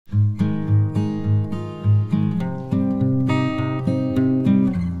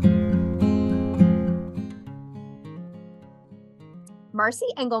Marcy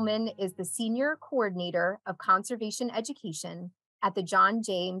Engleman is the Senior Coordinator of Conservation Education at the John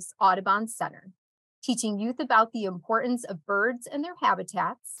James Audubon Center, teaching youth about the importance of birds and their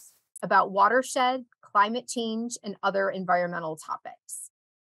habitats, about watershed, climate change, and other environmental topics.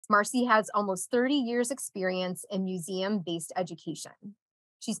 Marcy has almost 30 years experience in museum-based education.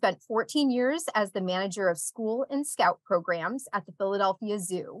 She spent 14 years as the manager of school and scout programs at the Philadelphia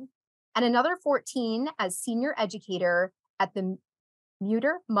Zoo, and another 14 as senior educator at the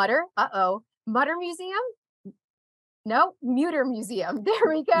Mutter Museum? No, Mutter Museum. There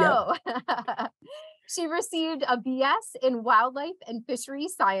we go. Yep. She received a BS in Wildlife and Fishery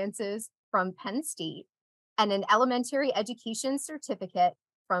Sciences from Penn State and an elementary education certificate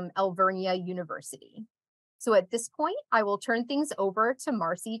from Alvernia University. So at this point, I will turn things over to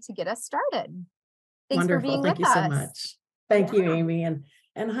Marcy to get us started. Thanks Wonderful. for being Thank with you us. so much. Thank you, Amy. And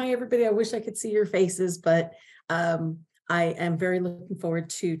hi, everybody. I wish I could see your faces, but I am very looking forward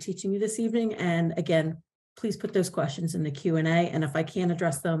to teaching you this evening. And again, please put those questions in the Q&A. And if I can't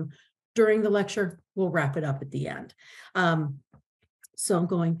address them during the lecture, we'll wrap it up at the end. So I'm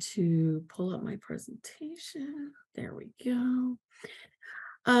going to pull up my presentation. There we go.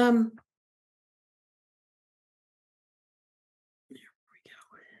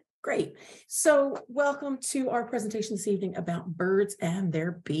 Great. So welcome to our presentation this evening about birds and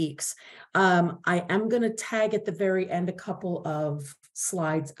their beaks. I am going to tag at the very end a couple of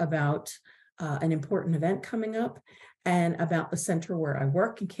slides about an important event coming up and about the center where I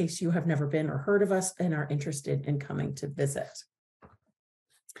work in case you have never been or heard of us and are interested in coming to visit.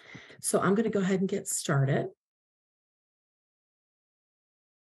 So I'm going to go ahead and get started.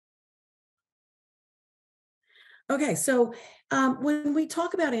 Okay, so when we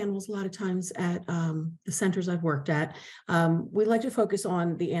talk about animals, a lot of times at the centers I've worked at, we like to focus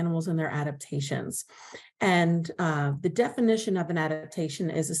on the animals and their adaptations. And the definition of an adaptation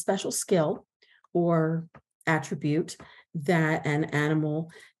is a special skill or attribute that an animal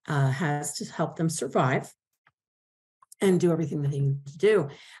has to help them survive and do everything that they need to do.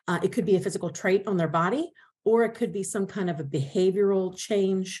 It could be a physical trait on their body, or it could be some kind of a behavioral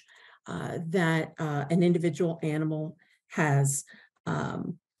change that an individual animal has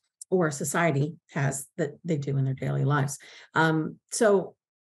or a society has that they do in their daily lives. So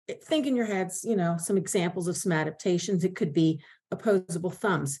think in your heads, some examples of some adaptations. It could be opposable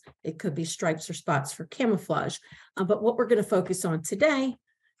thumbs. It could be stripes or spots for camouflage. But what we're going to focus on today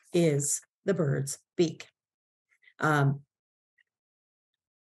is the bird's beak.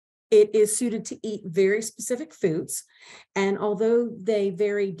 It is suited to eat very specific foods, and although they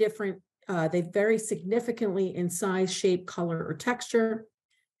vary significantly in size, shape, color, or texture,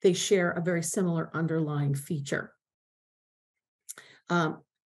 they share a very similar underlying feature.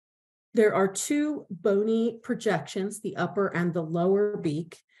 There are two bony projections, the upper and the lower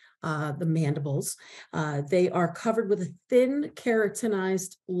beak, the mandibles. They are covered with a thin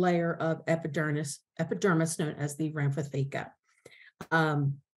keratinized layer of epidermis known as the rhamphotheca.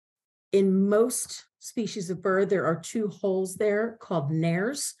 In most species of bird, there are two holes there called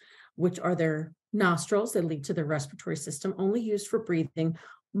nares, which are their nostrils that lead to their respiratory system, only used for breathing.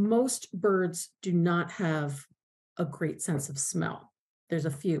 Most birds do not have a great sense of smell. There's a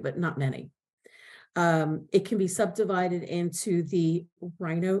few, but not many. It can be subdivided into the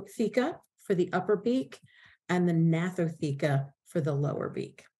rhinotheca for the upper beak and the gnathotheca for the lower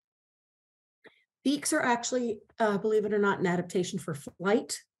beak. Beaks are actually, believe it or not, an adaptation for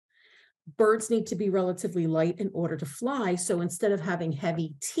flight. Birds need to be relatively light in order to fly. So instead of having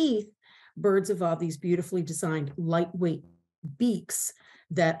heavy teeth, birds evolve these beautifully designed lightweight beaks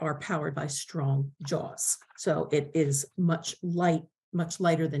that are powered by strong jaws. So it is much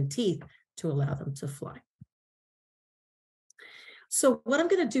lighter than teeth to allow them to fly. So what I'm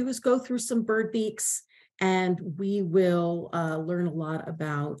going to do is go through some bird beaks, and we will learn a lot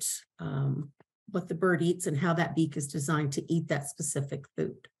about what the bird eats and how that beak is designed to eat that specific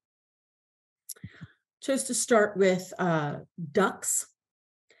food. Chose to start with ducks.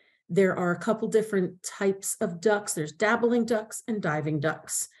 There are a couple different types of ducks. There's dabbling ducks and diving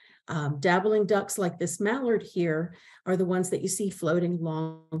ducks. Dabbling ducks, like this mallard here, are the ones that you see floating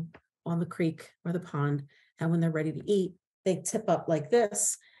along on the creek or the pond. And when they're ready to eat, they tip up like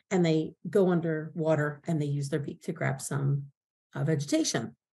this and they go underwater and they use their beak to grab some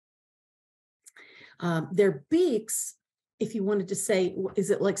vegetation. Their beaks, if you wanted to say, is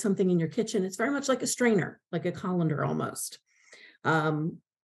it like something in your kitchen? It's very much like a strainer, like a colander almost.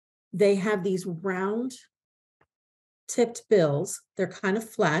 They have these round tipped bills. They're kind of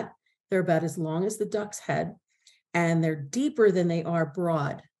flat. They're about as long as the duck's head, and they're deeper than they are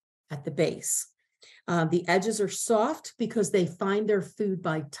broad at the base. The edges are soft because they find their food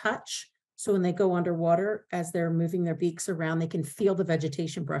by touch. So when they go underwater, as they're moving their beaks around, they can feel the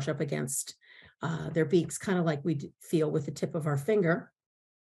vegetation brush up against their beaks, kind of like we feel with the tip of our finger.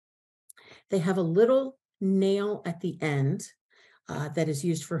 They have a little nail at the end that is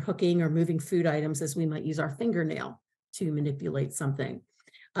used for hooking or moving food items, as we might use our fingernail to manipulate something.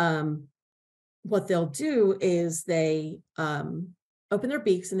 What they'll do is they open their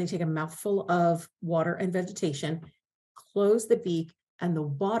beaks and they take a mouthful of water and vegetation, close the beak, and the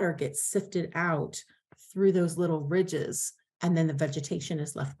water gets sifted out through those little ridges, and then the vegetation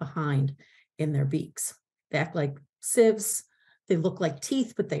is left behind in their beaks. They act like sieves. They look like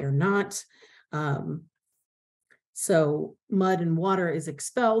teeth, but they are not. So mud and water is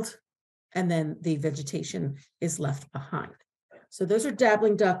expelled, and then the vegetation is left behind. So those are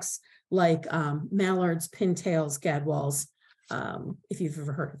dabbling ducks, like mallards, pintails, gadwalls, if you've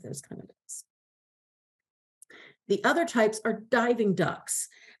ever heard of those kind of ducks. The other types are diving ducks,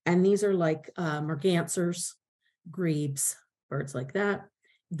 and these are like mergansers, grebes, birds like that,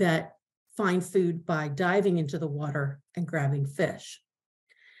 that find food by diving into the water and grabbing fish.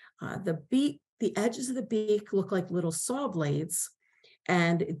 The edges of the beak look like little saw blades,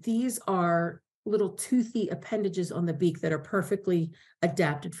 and these are little toothy appendages on the beak that are perfectly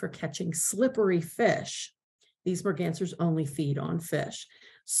adapted for catching slippery fish. These mergansers only feed on fish.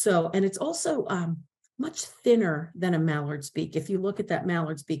 So, and it's also much thinner than a mallard's beak. If you look at that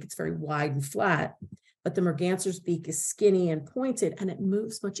mallard's beak, it's very wide and flat, but the merganser's beak is skinny and pointed, and it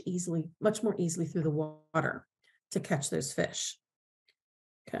moves much more easily through the water to catch those fish.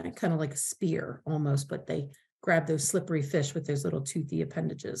 Okay, kind of like a spear almost, but they grab those slippery fish with those little toothy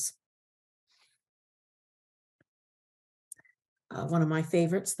appendages. One of my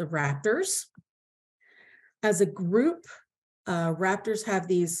favorites, the raptors. As a group, raptors have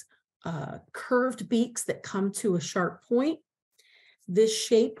these curved beaks that come to a sharp point. This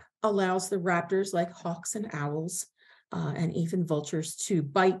shape allows the raptors, like hawks and owls, and even vultures, to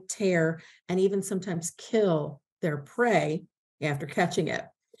bite, tear, and even sometimes kill their prey after catching it.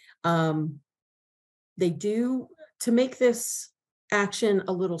 They do, to make this action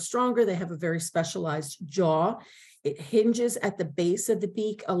a little stronger, they have a very specialized jaw. It hinges at the base of the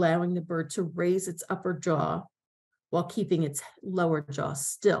beak, allowing the bird to raise its upper jaw while keeping its lower jaw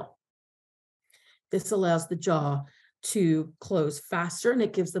still. This allows the jaw to close faster, and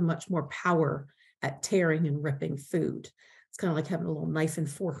it gives them much more power at tearing and ripping food. It's kind of like having a little knife and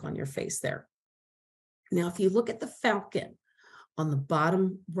fork on your face there. Now, if you look at the falcon on the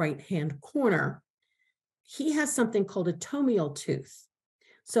bottom right-hand corner, he has something called a tomial tooth.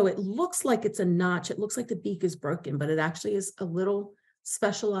 So it looks like it's a notch. It looks like the beak is broken, but it actually is a little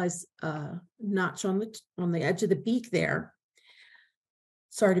specialized notch on the edge of the beak there.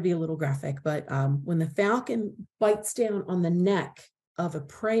 Sorry to be a little graphic, but when the falcon bites down on the neck of a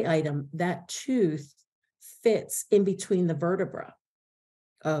prey item, that tooth fits in between the vertebra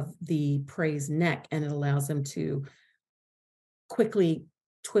of the prey's neck, and it allows them to quickly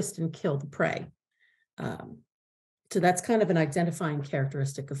twist and kill the prey. So that's kind of an identifying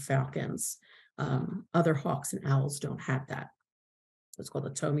characteristic of falcons. Other hawks and owls don't have that. It's called a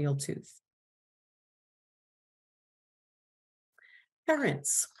tomial tooth.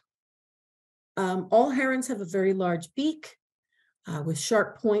 Herons. All herons have a very large beak with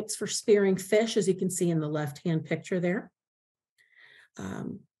sharp points for spearing fish, as you can see in the left-hand picture there.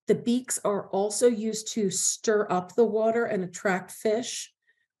 The beaks are also used to stir up the water and attract fish.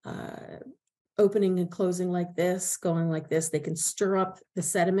 Opening and closing like this, going like this, they can stir up the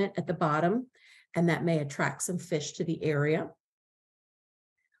sediment at the bottom, and that may attract some fish to the area.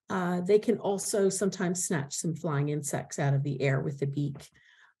 They can also sometimes snatch some flying insects out of the air with the beak.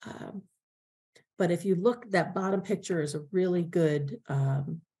 But if you look, that bottom picture is a really good, a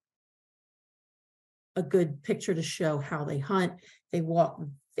good picture to show how they hunt. They walk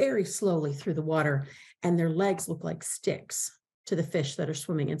very slowly through the water, and their legs look like sticks to the fish that are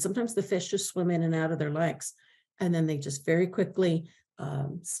swimming. And sometimes the fish just swim in and out of their legs, and then they just very quickly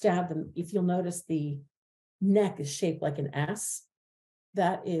stab them. If you'll notice, the neck is shaped like an S.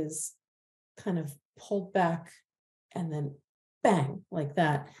 That is kind of pulled back, and then bang, like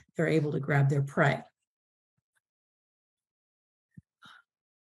that, they're able to grab their prey.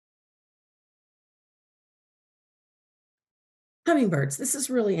 Hummingbirds. This is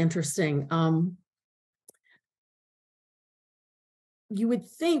really interesting. You would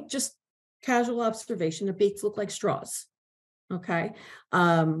think, just casual observation, their beaks look like straws. Okay.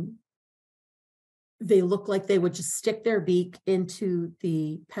 They look like they would just stick their beak into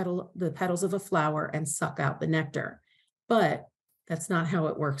the petals of a flower and suck out the nectar. But that's not how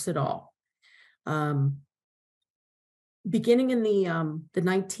it works at all. Beginning in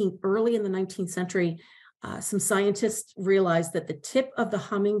early in the 19th century, some scientists realized that the tip of the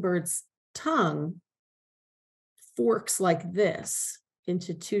hummingbird's tongue forks like this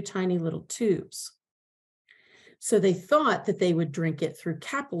into two tiny little tubes. So they thought that they would drink it through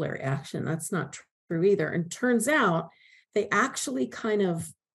capillary action. That's not true either. And turns out they actually kind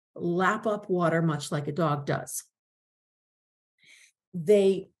of lap up water much like a dog does.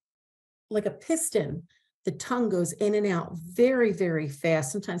 They, like a piston, the tongue goes in and out very, very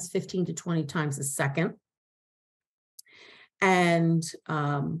fast, sometimes 15 to 20 times a second. And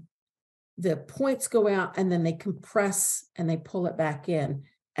the points go out and then they compress and they pull it back in,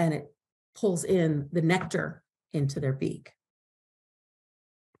 and it pulls in the nectar into their beak.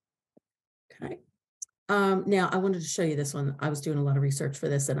 Okay. Now I wanted to show you this one. I was doing a lot of research for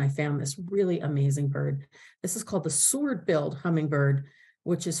this and I found this really amazing bird. This is called the sword-billed hummingbird,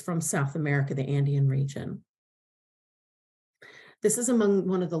 which is from South America, the Andean region. This is among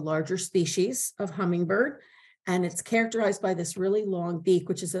one of the larger species of hummingbird, and it's characterized by this really long beak,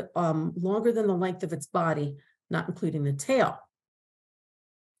 which is longer than the length of its body, not including the tail.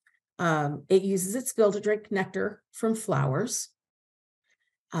 It uses its bill to drink nectar from flowers.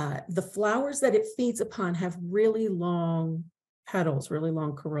 The flowers that it feeds upon have really long petals, really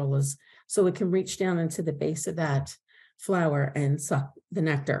long corollas, so it can reach down into the base of that flower and suck the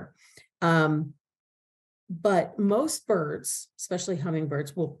nectar. But most birds, especially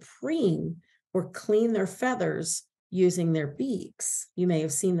hummingbirds, will preen or clean their feathers using their beaks. You may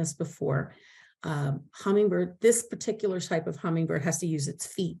have seen this before. This particular type of hummingbird has to use its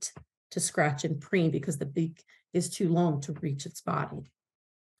feet to scratch and preen because the beak is too long to reach its body.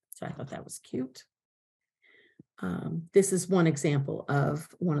 So I thought that was cute. This is one example of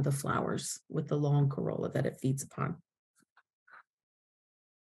one of the flowers with the long corolla that it feeds upon.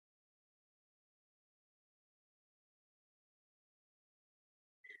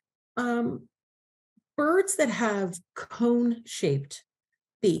 Birds that have cone-shaped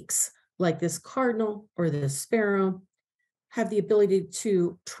beaks, like this cardinal or this sparrow, have the ability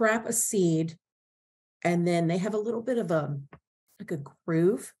to trap a seed, and then they have a little bit of a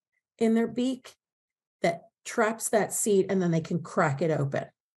groove in their beak that traps that seed, and then they can crack it open.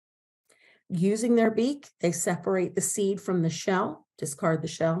 Using their beak, they separate the seed from the shell, discard the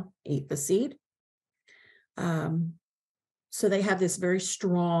shell, eat the seed. So they have this very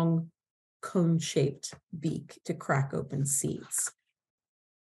strong cone-shaped beak to crack open seeds.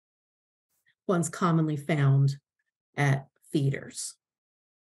 One's commonly found at feeders.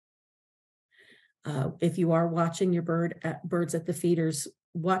 If you are watching your birds at the feeders,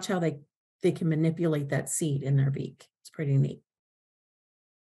 watch how they can manipulate that seed in their beak. It's pretty neat.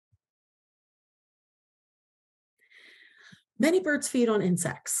 Many birds feed on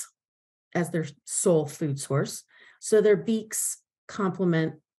insects as their sole food source, so their beaks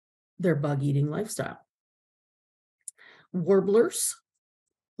complement their bug-eating lifestyle. Warblers,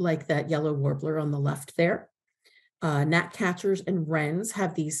 like that yellow warbler on the left there, gnatcatchers and wrens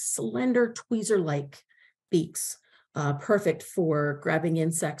have these slender tweezer-like beaks, perfect for grabbing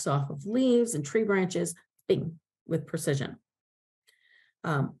insects off of leaves and tree branches, bing, with precision.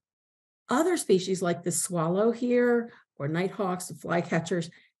 Other species like the swallow here, or nighthawks and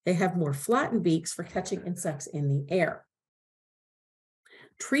flycatchers, they have more flattened beaks for catching insects in the air.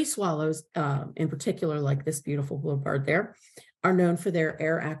 Tree swallows, in particular, like this beautiful bluebird there, are known for their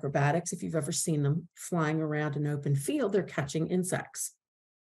air acrobatics. If you've ever seen them flying around an open field, they're catching insects.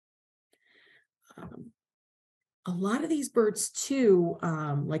 A lot of these birds too,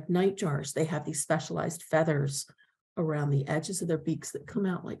 like nightjars, they have these specialized feathers around the edges of their beaks that come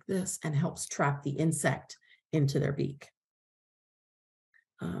out like this and helps trap the insect into their beak.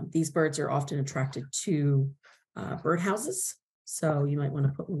 These birds are often attracted to birdhouses, so you might want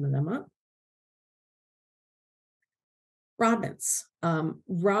to put one of them up. Robins.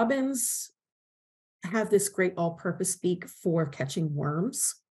 Robins have this great all-purpose beak for catching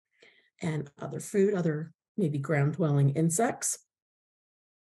worms and other food, other maybe ground-dwelling insects.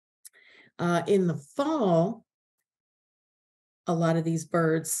 In the fall, a lot of these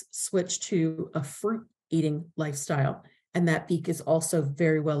birds switch to a fruit-eating lifestyle, and that beak is also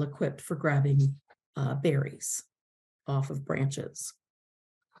very well equipped for grabbing berries off of branches.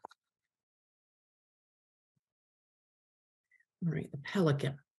 All right, the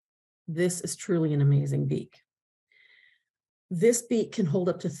pelican. This is truly an amazing beak. This beak can hold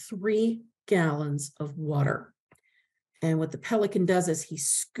up to 3 gallons of water. And what the pelican does is he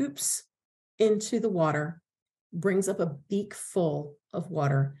scoops into the water, brings up a beak full of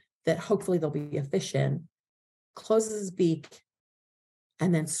water that hopefully there'll be a fish in, closes his beak,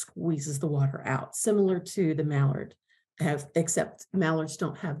 and then squeezes the water out, similar to the mallard, except mallards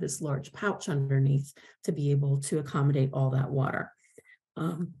don't have this large pouch underneath to be able to accommodate all that water.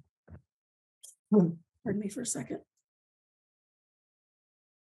 Pardon me for a second.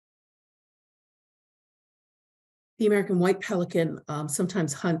 The American white pelican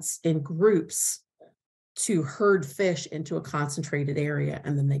sometimes hunts in groups to herd fish into a concentrated area,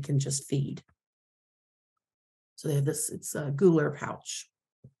 and then they can just feed. So they have this, it's a gular pouch.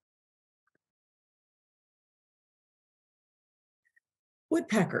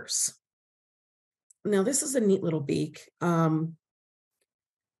 Woodpeckers. Now, this is a neat little beak. A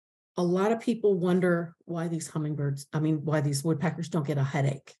lot of people wonder why these why these woodpeckers don't get a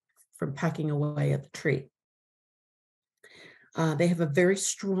headache from pecking away at the tree. They have a very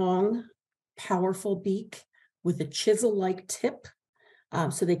strong, powerful beak with a chisel-like tip,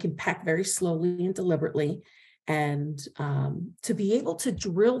 so they can peck very slowly and deliberately. And to be able to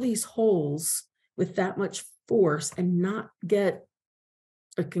drill these holes with that much force and not get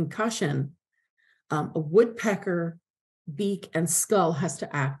a concussion, a woodpecker beak and skull has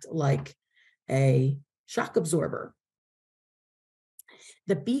to act like a shock absorber.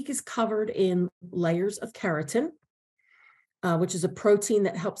 The beak is covered in layers of keratin, which is a protein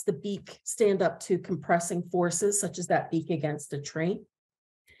that helps the beak stand up to compressing forces, such as that beak against a tree.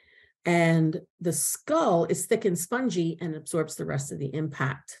 And the skull is thick and spongy and absorbs the rest of the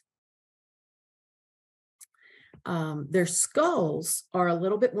impact. Their skulls are a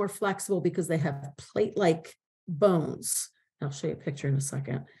little bit more flexible because they have plate-like bones. I'll show you a picture in a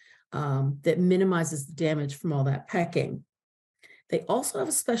second, that minimizes the damage from all that pecking. They also have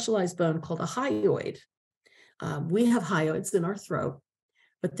a specialized bone called a hyoid. We have hyoids in our throat,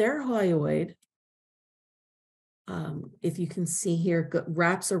 but their hyoid, if you can see here,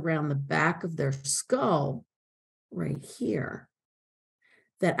 wraps around the back of their skull right here,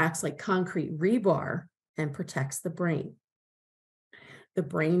 that acts like concrete rebar and protects the brain. The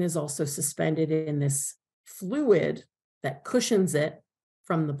brain is also suspended in this fluid that cushions it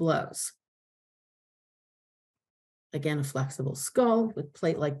from the blows. Again, a flexible skull with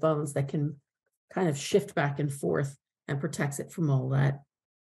plate-like bones that can kind of shift back and forth and protects it from all that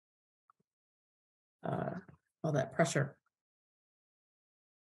pressure.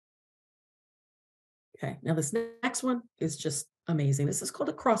 Okay, now this next one is just amazing. This is called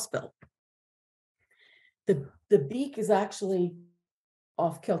a crossbill. The beak is actually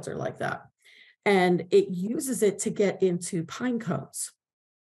off kilter like that, and it uses it to get into pine cones.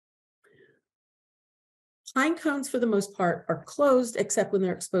 Pine cones, for the most part, are closed except when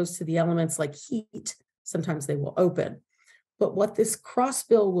they're exposed to the elements like heat. Sometimes they will open. But what this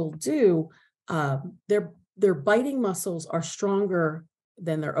crossbill will do, their biting muscles are stronger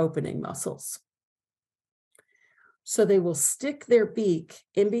than their opening muscles. So they will stick their beak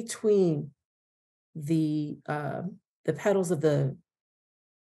in between the petals of the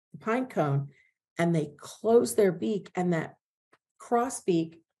pine cone, and they close their beak, and that cross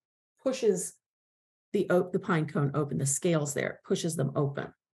beak pushes the pine cone open, the scales there, pushes them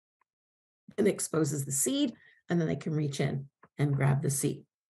open and exposes the seed, and then they can reach in and grab the seed.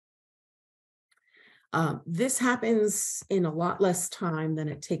 This happens in a lot less time than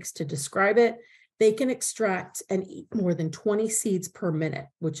it takes to describe it. They can extract and eat more than 20 seeds per minute,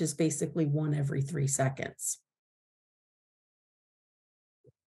 which is basically 1 every 3 seconds.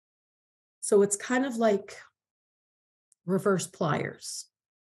 So it's kind of like reverse pliers.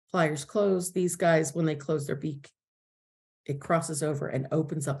 Pliers close. These guys, when they close their beak, it crosses over and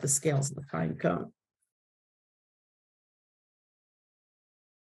opens up the scales of the pine cone.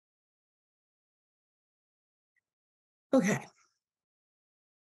 Okay.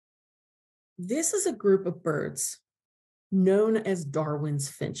 This is a group of birds known as Darwin's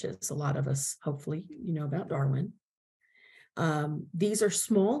finches. A lot of us, hopefully, you know about Darwin. These are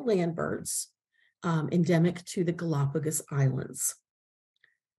small land birds, endemic to the Galápagos Islands.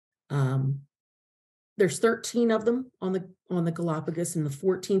 There's 13 of them on the Galápagos, and the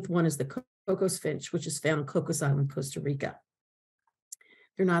 14th one is the Cocos finch, which is found on Cocos Island, Costa Rica.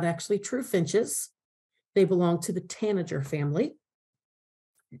 They're not actually true finches. They belong to the tanager family,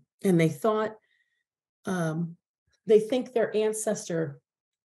 and they think their ancestor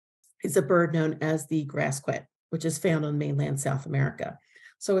is a bird known as the grassquit, which is found on mainland South America.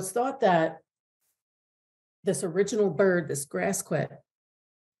 So it's thought that this original bird, this grassquit,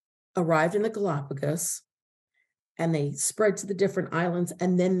 arrived in the Galápagos, and they spread to the different islands,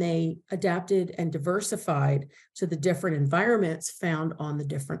 and then they adapted and diversified to the different environments found on the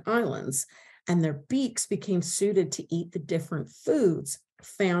different islands, and their beaks became suited to eat the different foods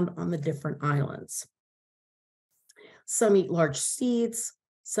found on the different islands. Some eat large seeds,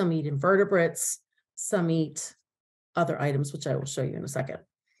 some eat invertebrates, some eat other items, which I will show you in a second.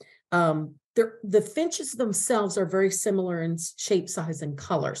 The finches themselves are very similar in shape, size, and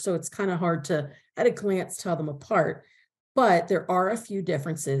color. So it's kind of hard to, at a glance, tell them apart. But there are a few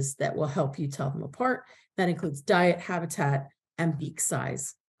differences that will help you tell them apart. That includes diet, habitat, and beak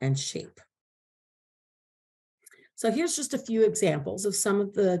size and shape. So here's just a few examples of some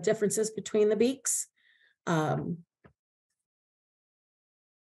of the differences between the beaks.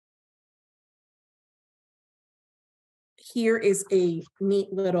 Here is a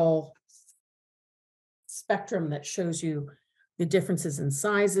neat little spectrum that shows you the differences in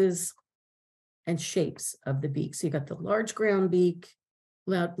sizes and shapes of the beak. So you got the large ground beak,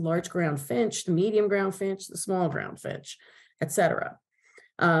 large ground finch, the medium ground finch, the small ground finch, etc.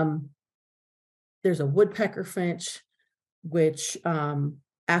 There's a woodpecker finch, which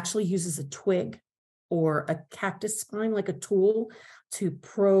actually uses a twig or a cactus spine like a tool to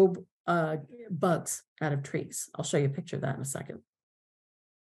probe bugs out of trees. I'll show you a picture of that in a second.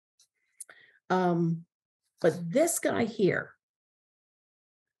 But this guy here,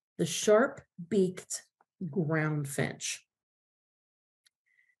 the sharp-beaked ground finch,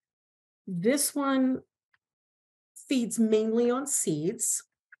 this one feeds mainly on seeds.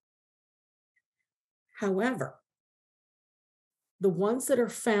 However, the ones that are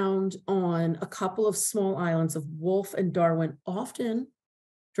found on a couple of small islands of Wolf and Darwin often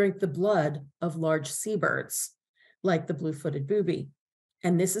drink the blood of large seabirds, like the blue-footed booby.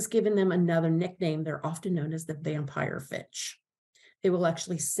 And this has given them another nickname. They're often known as the vampire finch. They will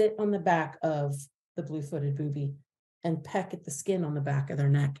actually sit on the back of the blue-footed booby and peck at the skin on the back of their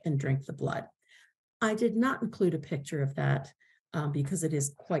neck and drink the blood. I did not include a picture of that because it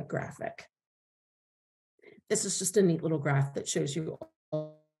is quite graphic. This is just a neat little graph that shows you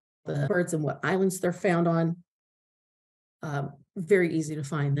all the birds and what islands they're found on. Very easy to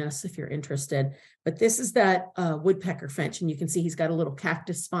find this if you're interested. But this is that woodpecker finch, and you can see he's got a little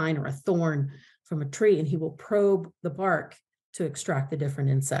cactus spine or a thorn from a tree, and he will probe the bark to extract the different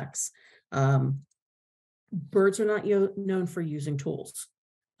insects. Birds are not known for using tools.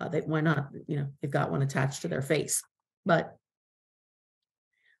 Why not? They've got one attached to their face. But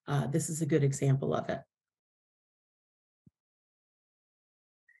this is a good example of it.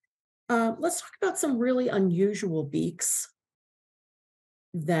 Let's talk about some really unusual beaks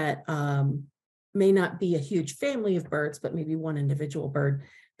that may not be a huge family of birds, but maybe one individual bird.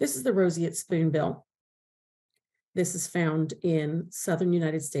 This is the roseate spoonbill. This is found in southern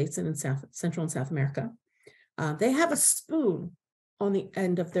United States and in Central and South America. They have a spoon on the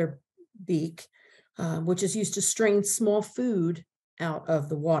end of their beak, which is used to strain small food out of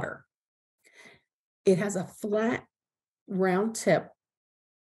the water. It has a flat, round tip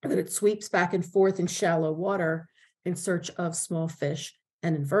that it sweeps back and forth in shallow water in search of small fish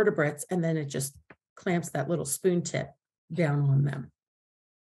and invertebrates, and then it just clamps that little spoon tip down on them.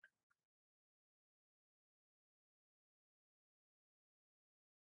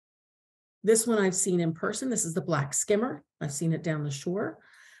 This one I've seen in person. This is the black skimmer. I've seen it down the shore.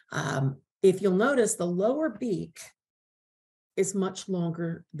 If you'll notice, the lower beak is much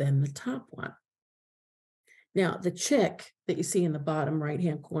longer than the top one. Now, the chick that you see in the bottom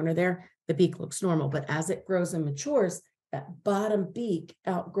right-hand corner there, the beak looks normal, but as it grows and matures, that bottom beak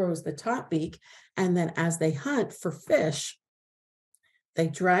outgrows the top beak. And then as they hunt for fish, they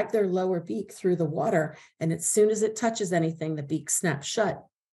drag their lower beak through the water. And as soon as it touches anything, the beak snaps shut.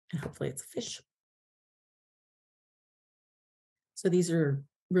 And hopefully it's a fish. So these are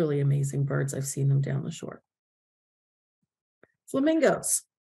really amazing birds. I've seen them down the shore. Flamingos.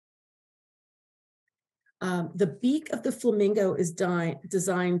 The beak of the flamingo is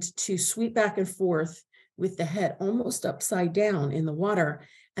designed to sweep back and forth with the head almost upside down in the water.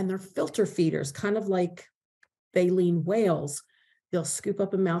 And they're filter feeders, kind of like baleen whales. They'll scoop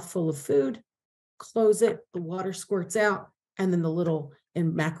up a mouthful of food, close it, the water squirts out, and then the little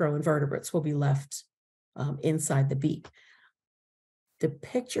macroinvertebrates will be left inside the beak. The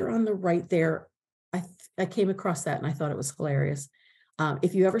picture on the right there, I came across that and I thought it was hilarious.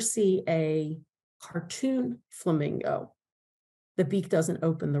 If you ever see a cartoon flamingo, the beak doesn't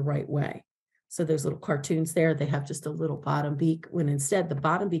open the right way. So there's little cartoons there. They have just a little bottom beak, when instead the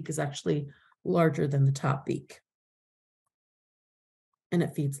bottom beak is actually larger than the top beak. And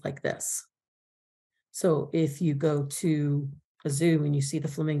it feeds like this. So if you go to a zoo and you see the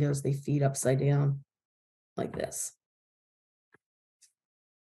flamingos, they feed upside down like this.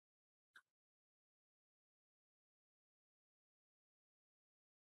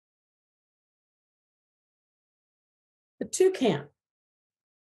 The toucan.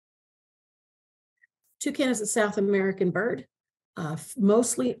 Toucan is a South American bird.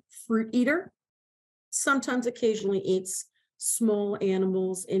 Mostly fruit eater, sometimes occasionally eats small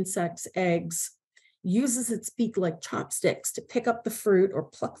animals, insects, eggs, uses its beak like chopsticks to pick up the fruit or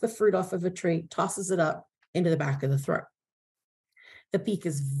pluck the fruit off of a tree, tosses it up into the back of the throat. The beak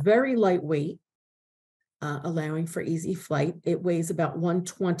is very lightweight, allowing for easy flight. It weighs about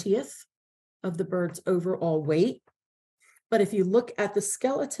 1/20th of the bird's overall weight. But if you look at the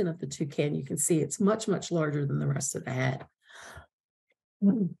skeleton of the toucan, you can see it's much, much larger than the rest of the head.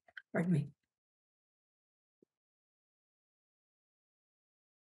 Pardon me.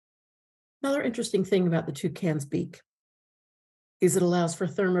 Another interesting thing about the toucan's beak is it allows for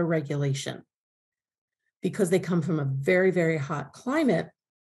thermoregulation. Because they come from a very, very hot climate,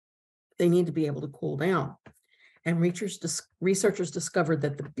 they need to be able to cool down. And researchers discovered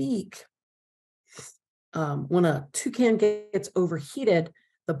that the beak, when a toucan gets overheated,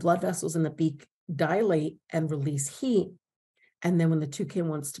 the blood vessels in the beak dilate and release heat. And then when the toucan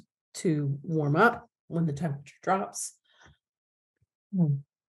wants to warm up, when the temperature drops,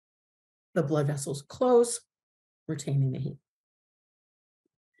 the blood vessels close, retaining the heat.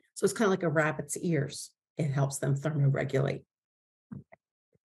 So it's kind of like a rabbit's ears. It helps them thermoregulate.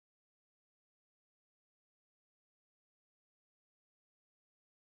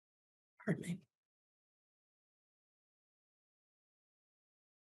 Pardon me.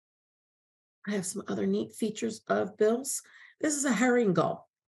 I have some other neat features of bills. This is a herring gull.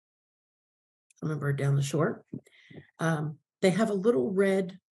 I'm a bird down the shore. They have a little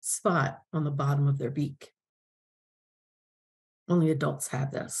red spot on the bottom of their beak. Only adults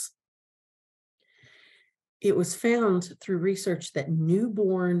have this. It was found through research that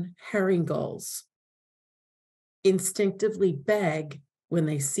newborn herring gulls instinctively beg when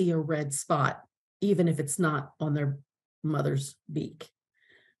they see a red spot, even if it's not on their mother's beak.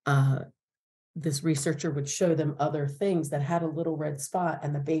 This researcher would show them other things that had a little red spot,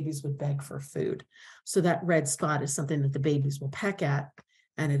 and the babies would beg for food. So that red spot is something that the babies will peck at,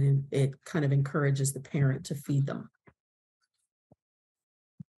 and it kind of encourages the parent to feed them.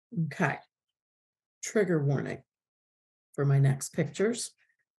 Okay. Trigger warning for my next pictures.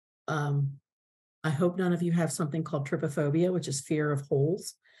 I hope none of you have something called trypophobia, which is fear of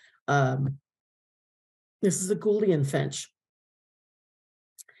holes. This is a Gouldian finch.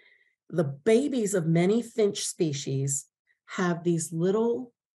 The babies of many finch species have these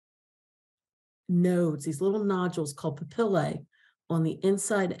little nodes, these little nodules called papillae on the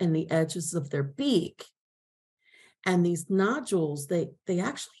inside and the edges of their beak. And these nodules, they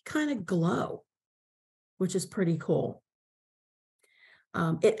actually kind of glow, which is pretty cool.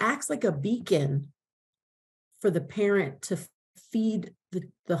 It acts like a beacon for the parent to feed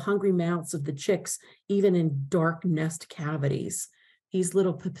the hungry mouths of the chicks, even in dark nest cavities. These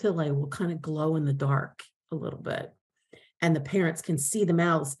little papillae will kind of glow in the dark a little bit. And the parents can see the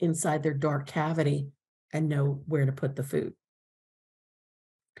mouths inside their dark cavity and know where to put the food.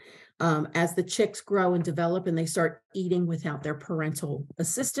 As the chicks grow and develop and they start eating without their parental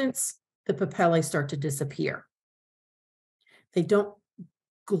assistance, the papillae start to disappear. They don't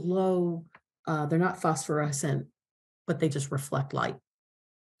glow, they're not phosphorescent, but they just reflect light,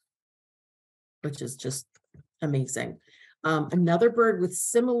 which is just amazing. Another bird with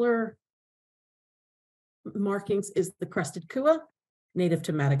similar markings is the crested cua, native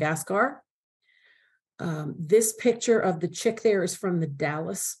to Madagascar. This picture of the chick there is from the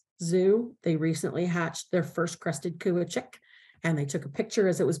Dallas Zoo. They recently hatched their first crested cua chick, and they took a picture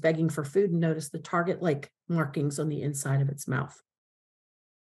as it was begging for food and noticed the target-like markings on the inside of its mouth.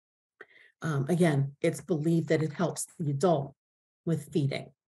 Again, it's believed that it helps the adult with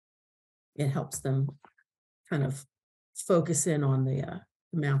feeding. It helps them kind of focus in on the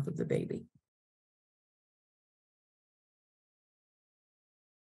mouth of the baby.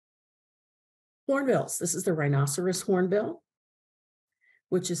 Hornbills. This is the rhinoceros hornbill,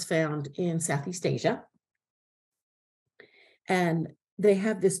 which is found in Southeast Asia. And they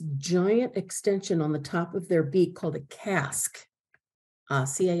have this giant extension on the top of their beak called a casque,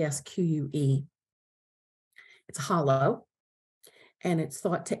 C-A-S-Q-U-E. It's hollow, and it's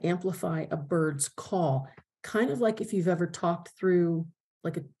thought to amplify a bird's call, kind of like if you've ever talked through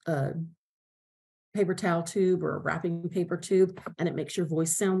like a paper towel tube or a wrapping paper tube, and it makes your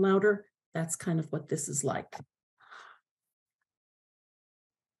voice sound louder. That's kind of what this is like.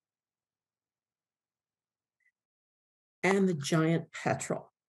 And the giant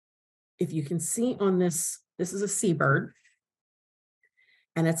petrel. If you can see on this is a seabird,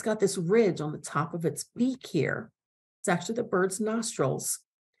 and it's got this ridge on the top of its beak here. It's actually the bird's nostrils.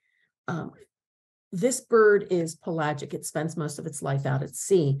 This bird is pelagic. It spends most of its life out at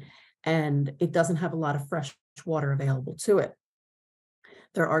sea, and it doesn't have a lot of fresh water available to it.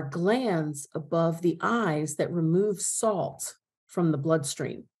 There are glands above the eyes that remove salt from the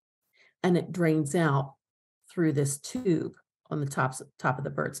bloodstream, and it drains out through this tube on the top of the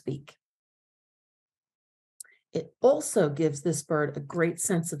bird's beak. It also gives this bird a great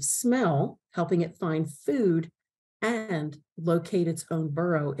sense of smell, helping it find food and locate its own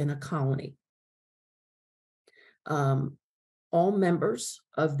burrow in a colony. Um, all members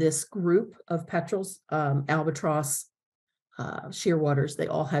of this group of petrels, albatross, shearwaters, they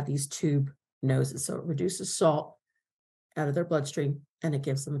all have these tube noses. So it reduces salt out of their bloodstream and it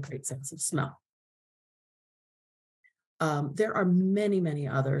gives them a great sense of smell. There are many, many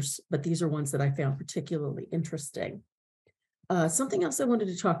others, but these are ones that I found particularly interesting. Something else I wanted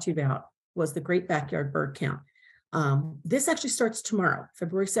to talk to you about was the Great Backyard Bird Count. This actually starts tomorrow,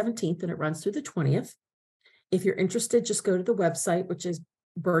 February 17th, and it runs through the 20th. If you're interested, just go to the website, which is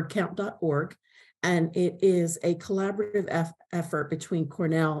birdcount.org, and it is a collaborative effort between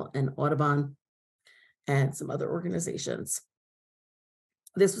Cornell and Audubon and some other organizations.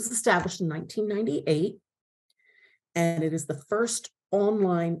 This was established in 1998, and it is the first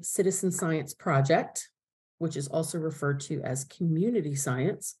online citizen science project, which is also referred to as community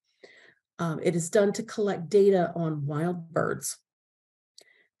science. It is done to collect data on wild birds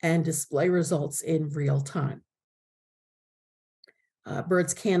and display results in real time.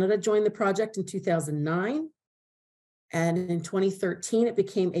 Birds Canada joined the project in 2009. And in 2013, it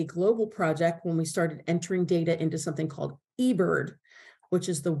became a global project when we started entering data into something called eBird, which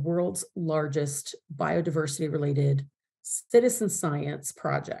is the world's largest biodiversity-related citizen science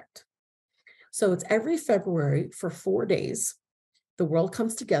project. So it's every February for 4 days. The world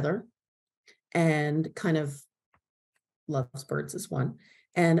comes together and kind of loves birds as one.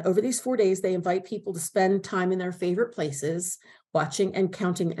 And over these 4 days, they invite people to spend time in their favorite places, watching and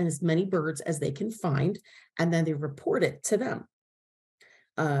counting as many birds as they can find, and then they report it to them.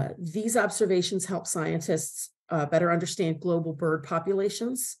 These observations help scientists better understand global bird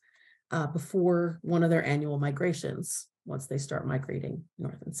populations before one of their annual migrations, once they start migrating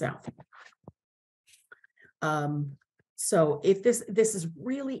north and south. So if this is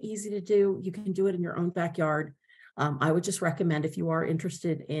really easy to do, you can do it in your own backyard. I would just recommend, if you are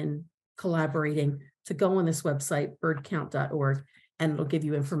interested in collaborating, to go on this website, birdcount.org, and it'll give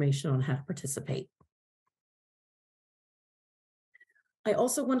you information on how to participate. I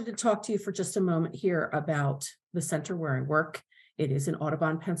also wanted to talk to you for just a moment here about the center where I work. It is in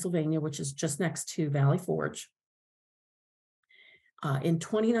Audubon, Pennsylvania, which is just next to Valley Forge. In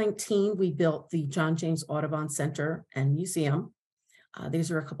 2019, we built the John James Audubon Center and Museum.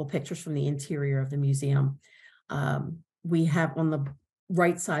 These are a couple pictures from the interior of the museum. We have on the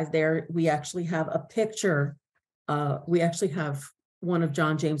right side there, we actually have a picture. We actually have one of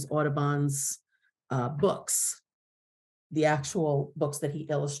John James Audubon's books, the actual books that he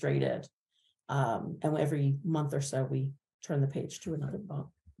illustrated. And every month or so, we turn the page to another book,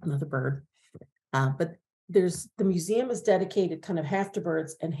 another bird. But the museum is dedicated kind of half to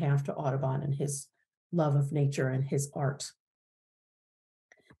birds and half to Audubon and his love of nature and his art.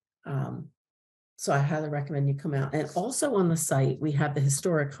 So I highly recommend you come out. And also on the site, we have the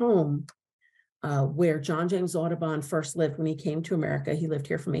historic home where John James Audubon first lived when he came to America. He lived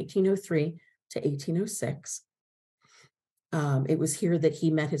here from 1803 to 1806. It was here that he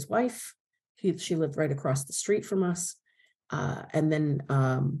met his wife. She lived right across the street from us. And then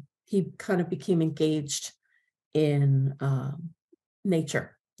he kind of became engaged in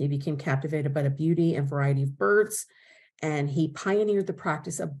nature. He became captivated by the beauty and variety of birds, and he pioneered the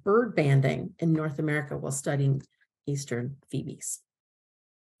practice of bird banding in North America while studying eastern phoebes.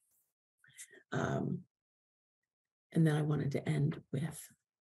 And then I wanted to end with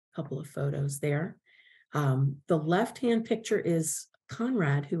a couple of photos there. The left-hand picture is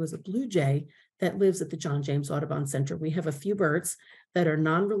Conrad, who was a blue jay that lives at the John James Audubon Center. We have a few birds that are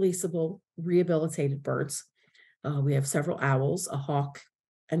non-releasable, rehabilitated birds. We have several owls, a hawk,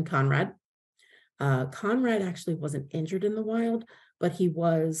 and Conrad. Conrad actually wasn't injured in the wild, but he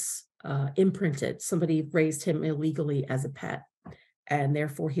was imprinted. Somebody raised him illegally as a pet, and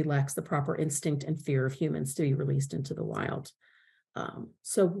therefore he lacks the proper instinct and fear of humans to be released into the wild.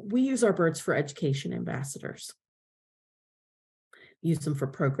 So we use our birds for education ambassadors. Use them for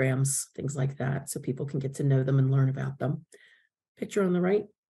programs, things like that, so people can get to know them and learn about them. Picture on the right,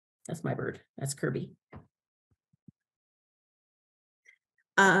 that's my bird. That's Kirby.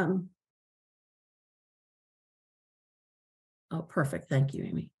 Oh, perfect. Thank you,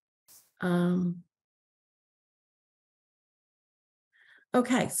 Amy.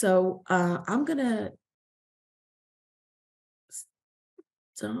 Okay, so I'm going to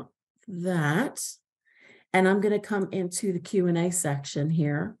stop that. And I'm going to come into the Q&A section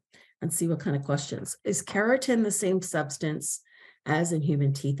here and see what kind of questions. Is keratin the same substance as in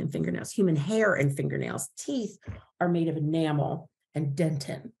human teeth and fingernails? Human hair and fingernails. Teeth are made of enamel and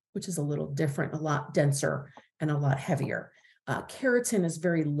dentin, which is a little different, a lot denser and a lot heavier. Keratin is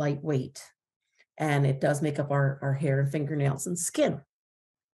very lightweight, and it does make up our hair and fingernails and skin.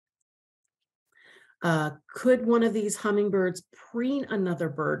 Could one of these hummingbirds preen another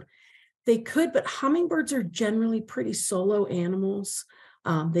bird? They could, but hummingbirds are generally pretty solo animals.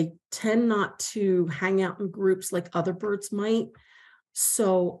 They tend not to hang out in groups like other birds might.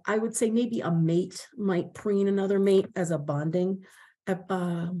 So I would say maybe a mate might preen another mate as a bonding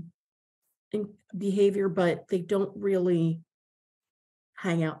behavior, but they don't really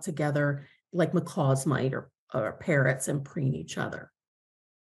hang out together like macaws might or parrots and preen each other.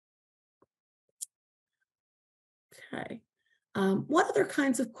 Okay. What other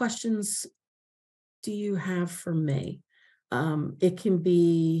kinds of questions do you have for me? It can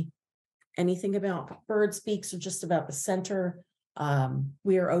be anything about birds, beaks, or just about the center.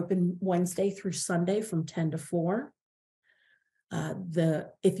 We are open Wednesday through Sunday from 10 to 4.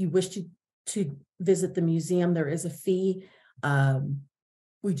 If you wish to visit the museum, there is a fee.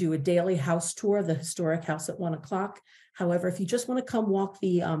 We do a daily house tour of the historic house at 1 o'clock. However, if you just want to come walk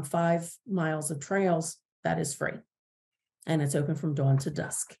the 5 miles of trails, that is free. And it's open from dawn to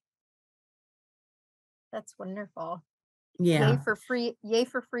dusk. That's wonderful. Yeah. Yay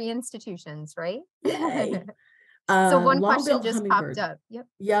for free institutions, right? Yay. So one question just popped up.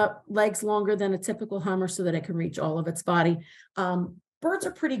 Yep. Legs longer than a typical hummer so that it can reach all of its body. Birds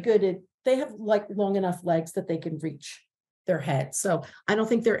are pretty good they have like long enough legs that they can reach their head. So I don't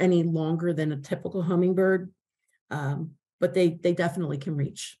think they're any longer than a typical hummingbird. But they definitely can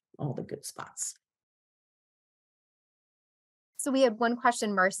reach all the good spots. So we had one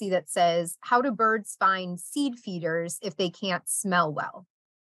question, Marcy, that says, how do birds find seed feeders if they can't smell well?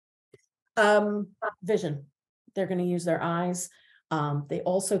 Vision. They're going to use their eyes. They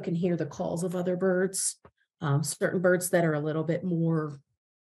also can hear the calls of other birds. Certain birds that are a little bit more,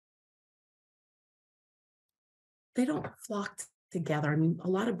 they don't flock together. I mean, a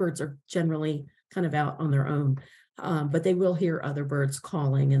lot of birds are generally kind of out on their own, but they will hear other birds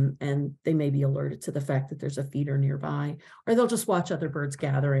calling, and they may be alerted to the fact that there's a feeder nearby, or they'll just watch other birds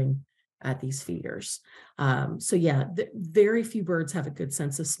gathering at these feeders. So yeah, very few birds have a good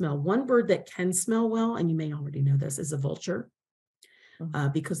sense of smell. One bird that can smell well, and you may already know this, is a vulture.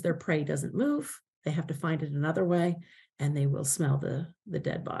 Because their prey doesn't move, they have to find it another way, and they will smell the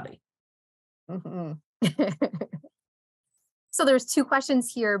dead body. So there's 2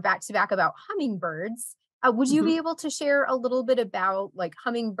 questions here back to back about hummingbirds. Would you be able to share a little bit about like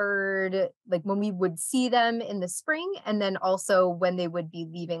hummingbird, like when we would see them in the spring, and then also when they would be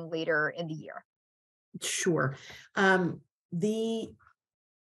leaving later in the year? Sure. The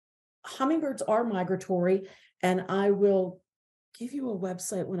hummingbirds are migratory, and I will give you a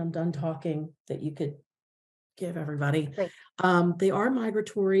website when I'm done talking that you could give everybody. Great. They are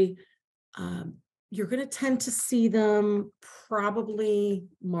migratory. You're going to tend to see them probably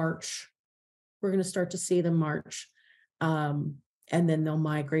March. We're going to start to see them March. And then they'll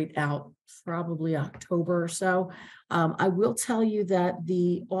migrate out probably October or so. I will tell you that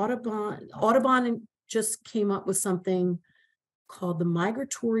the Audubon just came up with something called the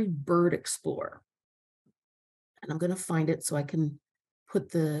Migratory Bird Explorer. And I'm going to find it so I can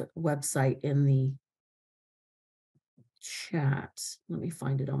put the website in the chat. Let me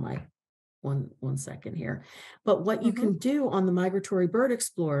find it on my one second here. But what you can do on the Migratory Bird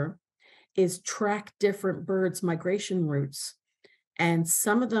Explorer is track different birds' migration routes. And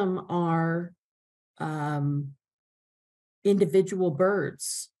some of them are individual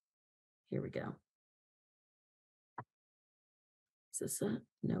birds. Here we go. Is this it?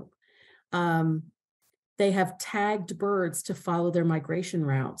 Nope. They have tagged birds to follow their migration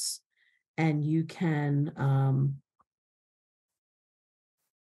routes. And you can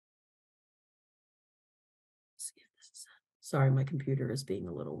see if this is it. Sorry, my computer is being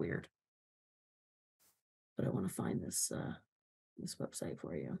a little weird. But I want to find this this website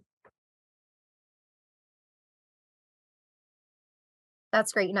for you.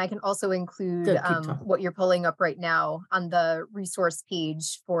 That's great. And I can also include what you're pulling up right now on the resource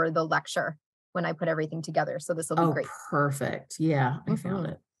page for the lecture when I put everything together. So this will be great. Perfect. Yeah, I found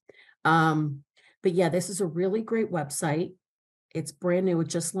it. But yeah, this is a really great website. It's brand new. It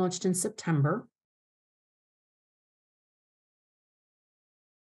just launched in September.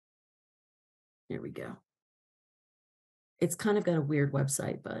 There we go. It's kind of got a weird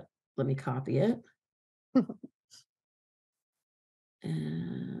website, but let me copy it.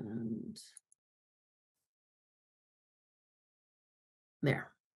 And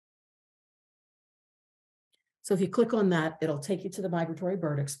There. So if you click on that, it'll take you to the Migratory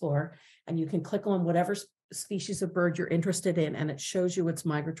Bird Explorer, and you can click on whatever species of bird you're interested in, and it shows you its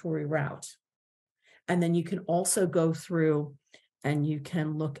migratory route. And then you can also go through and you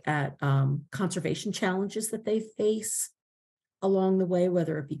can look at conservation challenges that they face along the way,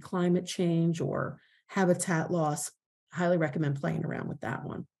 whether it be climate change or habitat loss. Highly recommend playing around with that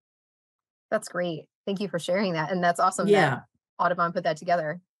one. That's great. Thank you for sharing that. And that's awesome that Yeah, Audubon put that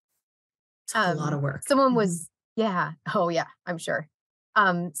together. took a lot of work. Someone Mhm. was, yeah. Oh, yeah, I'm sure.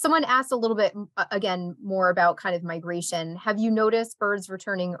 Someone asked a little bit again more about kind of migration. Have you noticed birds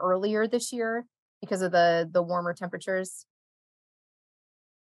returning earlier this year because of the warmer temperatures?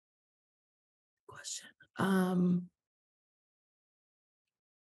 Question.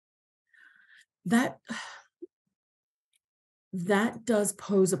 That that does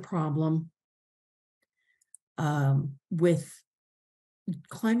pose a problem with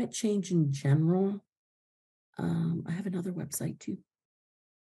climate change in general. I have another website too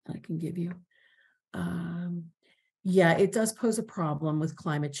that I can give you. Yeah, it does pose a problem with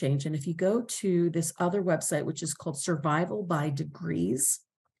climate change. And if you go to this other website, which is called Survival by Degrees,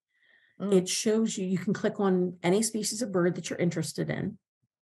 Mm, it shows you, you can click on any species of bird that you're interested in.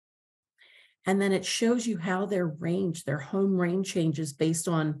 And then it shows you how their range, their home range changes based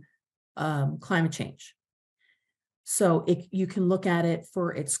on climate change. So you can look at it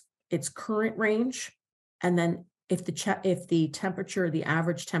for its current range, and then if the temperature, the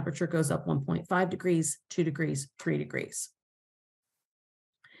average temperature goes up 1.5 degrees, 2 degrees, 3 degrees.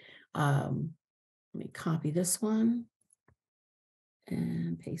 Let me copy this one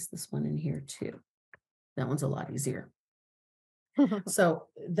and paste this one in here too. That one's a lot easier. So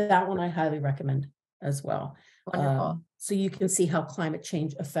that one I highly recommend as well. wonderful. So you can see how climate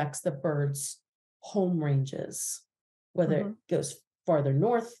change affects the birds' home ranges, whether Mhm. it goes farther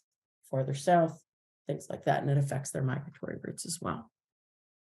north, farther south, things like that, and it affects their migratory routes as well.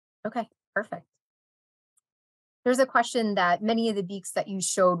 Okay, perfect. There's a question that many of the beaks that you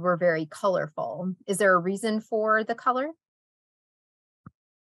showed were very colorful. Is there a reason for the color?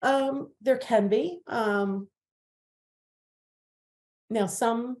 There can be. Now,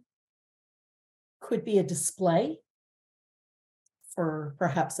 some could be a display for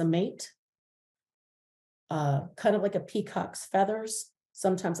perhaps a mate, kind of like a peacock's feathers.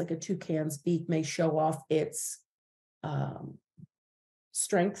 Sometimes, like a toucan's beak may show off its um,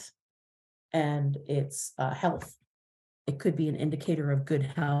 strength and its health. It could be an indicator of good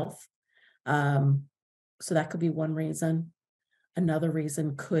health. So that could be one reason. Another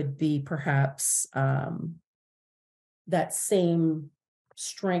reason could be perhaps that same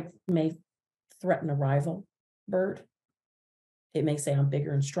strength may threaten a rival bird. It may say, I'm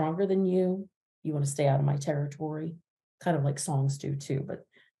bigger and stronger than you. You want to stay out of my territory, kind of like songs do too. But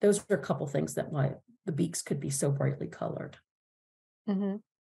those are a couple things that why the beaks could be so brightly colored. Hmm.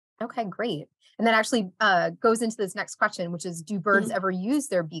 Okay, great. And that actually goes into this next question, which is, do birds Mhm. ever use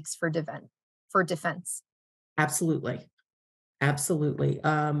their beaks for defense? Absolutely. Absolutely.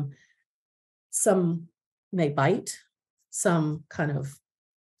 Some may bite, some kind of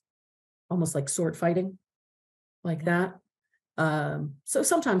almost like sword fighting, like that. So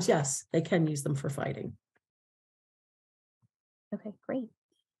sometimes, yes, they can use them for fighting. Okay, great.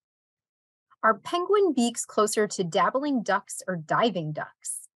 Are penguin beaks closer to dabbling ducks or diving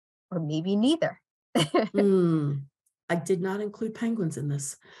ducks? Or maybe neither. Mm, I did not include penguins in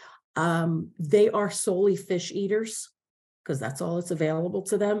this. They are solely fish eaters because that's all that's available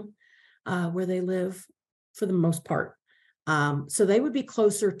to them where they live for the most part. So they would be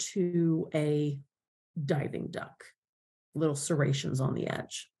closer to a diving duck, little serrations on the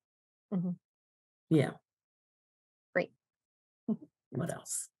edge. Mhm. Yeah. Great. What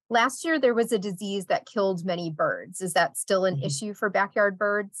else? Last year, there was a disease that killed many birds. Is that still an Mhm. issue for backyard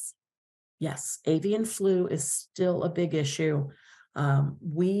birds? Yes, avian flu is still a big issue.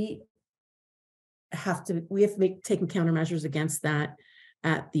 We have taken countermeasures against that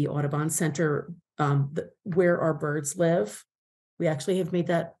at the Audubon Center, where our birds live. We actually have made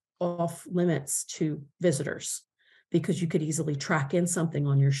that off limits to visitors because you could easily track in something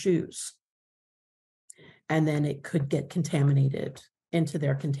on your shoes, and then it could get contaminated into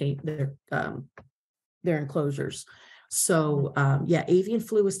their enclosures. So yeah, avian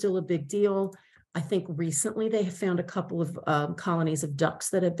flu is still a big deal. I think recently they have found a couple of colonies of ducks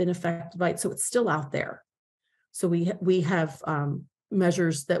that have been affected by it. So it's still out there. So we have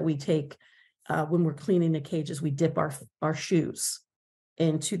measures that we take when we're cleaning the cages. We dip our shoes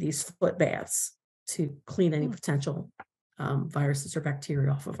into these foot baths to clean any Hmm. potential viruses or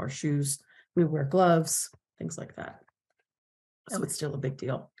bacteria off of our shoes. We wear gloves, things like that. So Okay. it's still a big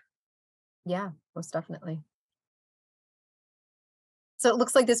deal. Yeah, most definitely. So it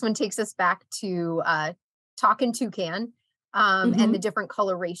looks like this one takes us back to talking toucan and the Mhm. different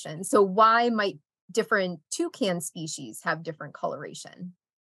coloration. So why might different toucan species have different coloration?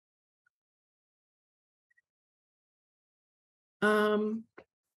 Um,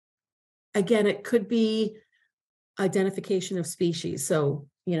 Again, it could be identification of species. So,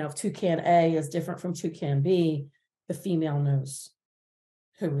 if toucan A is different from toucan B, the female knows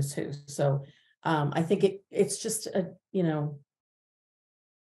who is who. So, I think it's just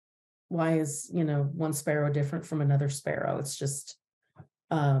why is, one sparrow different from another sparrow? It's just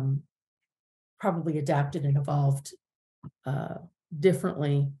um, probably adapted and evolved uh,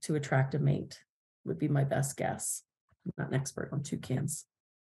 differently to attract a mate, would be my best guess. I'm not an expert on toucans.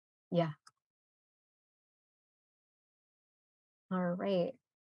 Yeah. All right.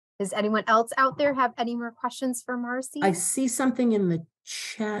 Does anyone else out there have any more questions for I Marcy? see something in the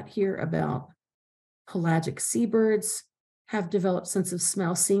chat here about pelagic seabirds have developed sense of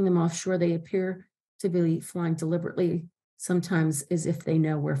smell. Seeing them offshore, they appear to be flying deliberately, sometimes as if they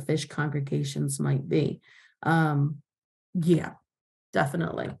know where fish congregations might be. Yeah,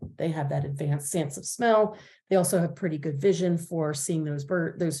 definitely. They have that advanced sense of smell. They also have pretty good vision for seeing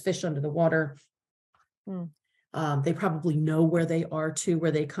those fish under the water. Hmm, They probably know where they are too,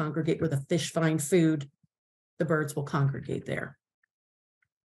 where they congregate, where the fish find food. The birds will congregate there.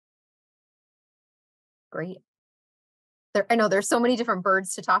 great. I know there's so many different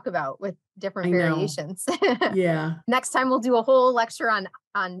birds to talk about with different I know. variations. Yeah. Next time we'll do a whole lecture on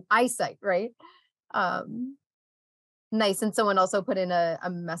eyesight, right? Um, Nice. And someone also put in a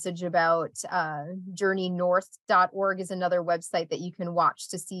message about journeynorth.org is another website that you can watch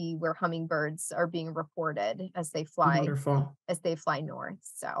to see where hummingbirds are being reported Wonderful. as they fly north.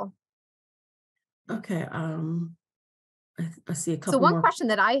 So Okay. I see a so couple more.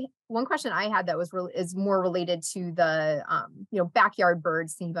 one question I had that was is more related to the backyard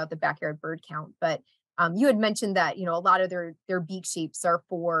birds, thinking about the backyard bird count. But you had mentioned that a lot of their beak shapes are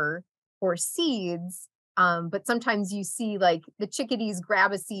for seeds. But sometimes you see like the chickadees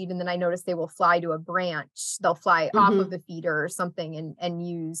grab a seed and then I notice they will fly to a branch. They'll fly off of Mhm. the feeder or something and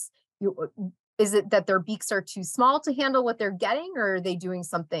use you. Is it that their beaks are too small to handle what they're getting, or are they doing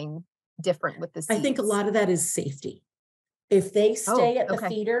something different with the I think a seeds? lot of that is safety. If they Oh, stay at the okay.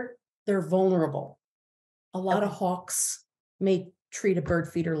 feeder, they're vulnerable. A lot of Okay. hawks may treat a bird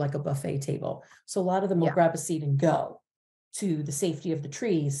feeder like a buffet table. So a lot of them will Yeah. grab a seed and go to the safety of the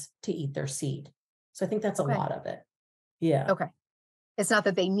trees to eat their seed. So I think that's a Okay. lot of it. Yeah. Okay. It's not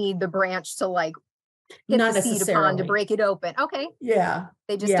that they need the branch to like hit the Not seed upon to necessarily. break it open. Okay. Yeah.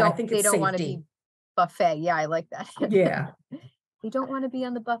 They just Yeah. I think they it's don't want to safety. be buffet. Yeah, I like that. Yeah. You don't want to be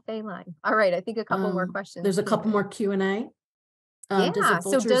on the buffet line. All right. I think a couple more questions There's a came couple more in. Q&A. Does a Yeah.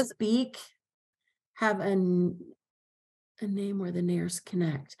 So vulture's does beak have a name where the nares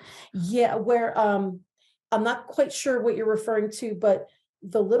connect? Yeah, where I'm not quite sure what you're referring to, but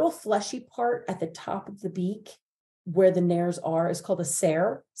the little fleshy part at the top of the beak where the nares are is called a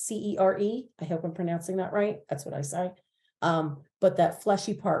cere, CERE. I hope I'm pronouncing that right. That's what I say. But that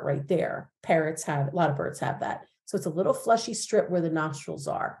fleshy part right there, parrots have, a lot of birds have that. So it's a little fleshy strip where the nostrils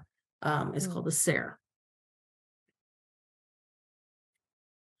are. It's called a mm, cere.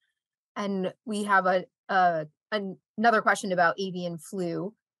 and we have another question about avian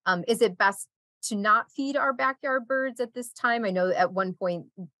flu. Is it best to not feed our backyard birds at this time? I know at one point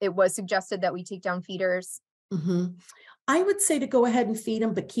it was suggested that we take down feeders. Mhm. I would say to go ahead and feed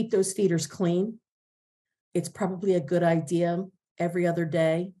them, but keep those feeders clean. It's probably a good idea every other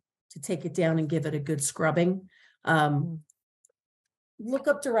day to take it down and give it a good scrubbing. Um, Mm, Look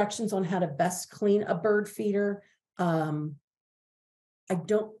up directions on how to best clean a bird feeder. Um, I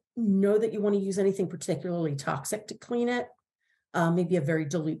don't know that you want to use anything particularly toxic to clean it. Maybe a very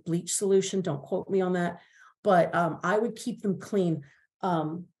dilute bleach solution. Don't quote me on that. But I would keep them clean.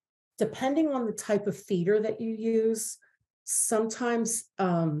 Um, Depending on the type of feeder that you use, sometimes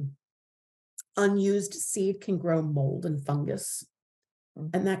unused seed can grow mold and fungus, mm,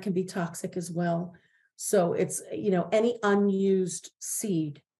 and that can be toxic as well. So it's, any unused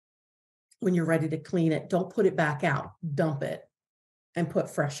seed, when you're ready to clean it, don't put it back out, dump it and put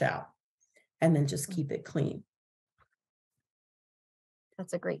fresh out, and then just mm. keep it clean.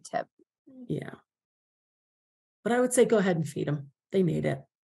 That's a great tip. Yeah. But I would say go ahead and feed them. They need it.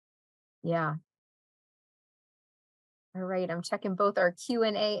 Yeah. All right. I'm checking both our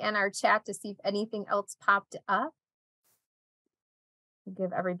Q&A and our chat to see if anything else popped up. I'll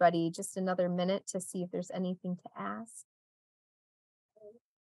give everybody just another minute to see if there's anything to ask.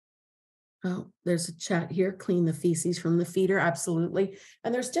 Oh, there's a chat here. Clean the feces from the feeder. Absolutely.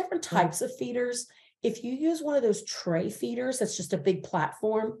 And there's different types of feeders. If you use one of those tray feeders, that's just a big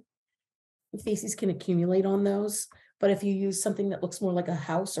platform, the feces can accumulate on those. But if you use something that looks more like a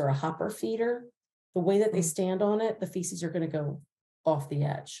house or a hopper feeder, the way that they stand on it, the feces are going to go off the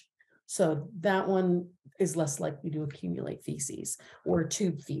edge. So that one is less likely to accumulate feces, or a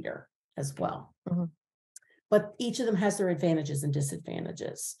tube feeder as well. But each of them has their advantages and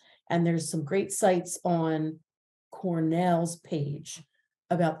disadvantages. And there's some great sites on Cornell's page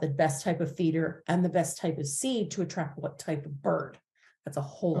about the best type of feeder and the best type of seed to attract what type of bird. That's a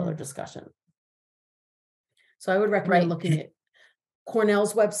whole other discussion. So I would recommend looking at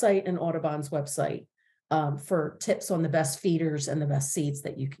Cornell's website and Audubon's website for tips on the best feeders and the best seeds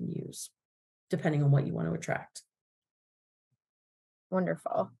that you can use, depending on what you want to attract.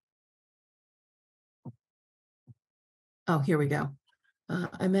 Wonderful. Oh, here we go.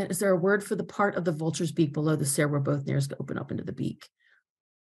 I meant, is there a word for the part of the vulture's beak below the stare where both nares open up into the beak?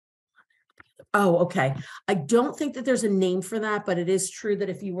 Oh, okay. I don't think that there's a name for that, but it is true that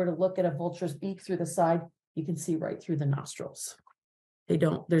if you were to look at a vulture's beak through the side, you can see right through the nostrils.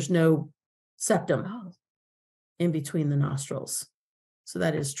 There's no septum in between the nostrils. So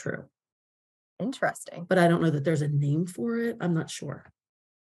that is true. Interesting. But I don't know that there's a name for it. I'm not sure.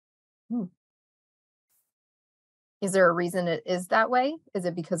 Is there a reason it is that way? Is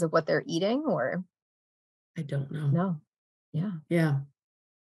it because of what they're eating, or? I don't know. No. Yeah. Yeah.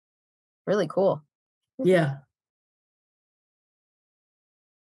 Really cool. Yeah.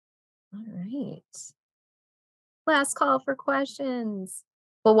 All right. Last call for questions.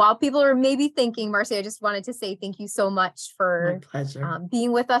 Well, while people are maybe thinking, Marcy, I just wanted to say thank you so much for My pleasure.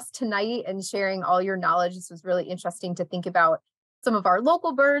 Being with us tonight and sharing all your knowledge. This was really interesting to think about some of our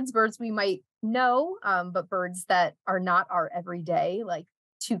local birds we might know, but birds that are not our everyday, like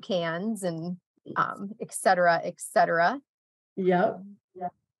toucans and et cetera, et cetera. Yep.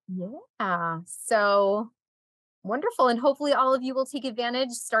 Yeah. So wonderful. And hopefully all of you will take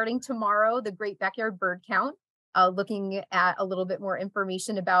advantage starting tomorrow, the Great Backyard Bird Count, looking at a little bit more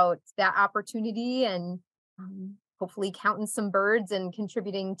information about that opportunity and hopefully counting some birds and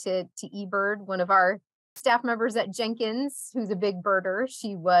contributing to eBird. One of our staff members at Jenkins, who's a big birder,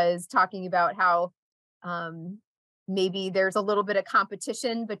 she was talking about how maybe there's a little bit of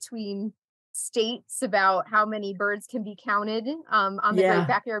competition between states about how many birds can be counted on the Great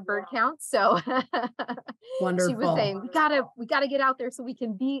Backyard Bird Count. So Wonderful. She was saying we gotta get out there so we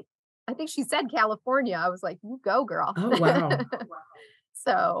can beat, I think she said California. I was like, you go, girl. Oh, wow.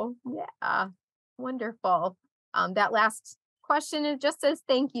 So yeah, wonderful. That last question, it just says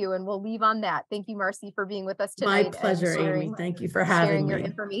thank you, and we'll leave on that. Thank you, Marcy, for being with us tonight. My pleasure, Amy. Thank you for having me. Sharing your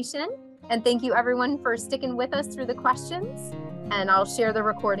information. And thank you everyone for sticking with us through the questions. And I'll share the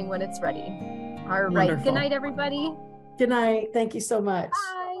recording when it's ready. All right. Wonderful. Good night, everybody. Good night. Thank you so much.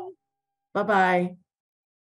 Bye. Bye-bye.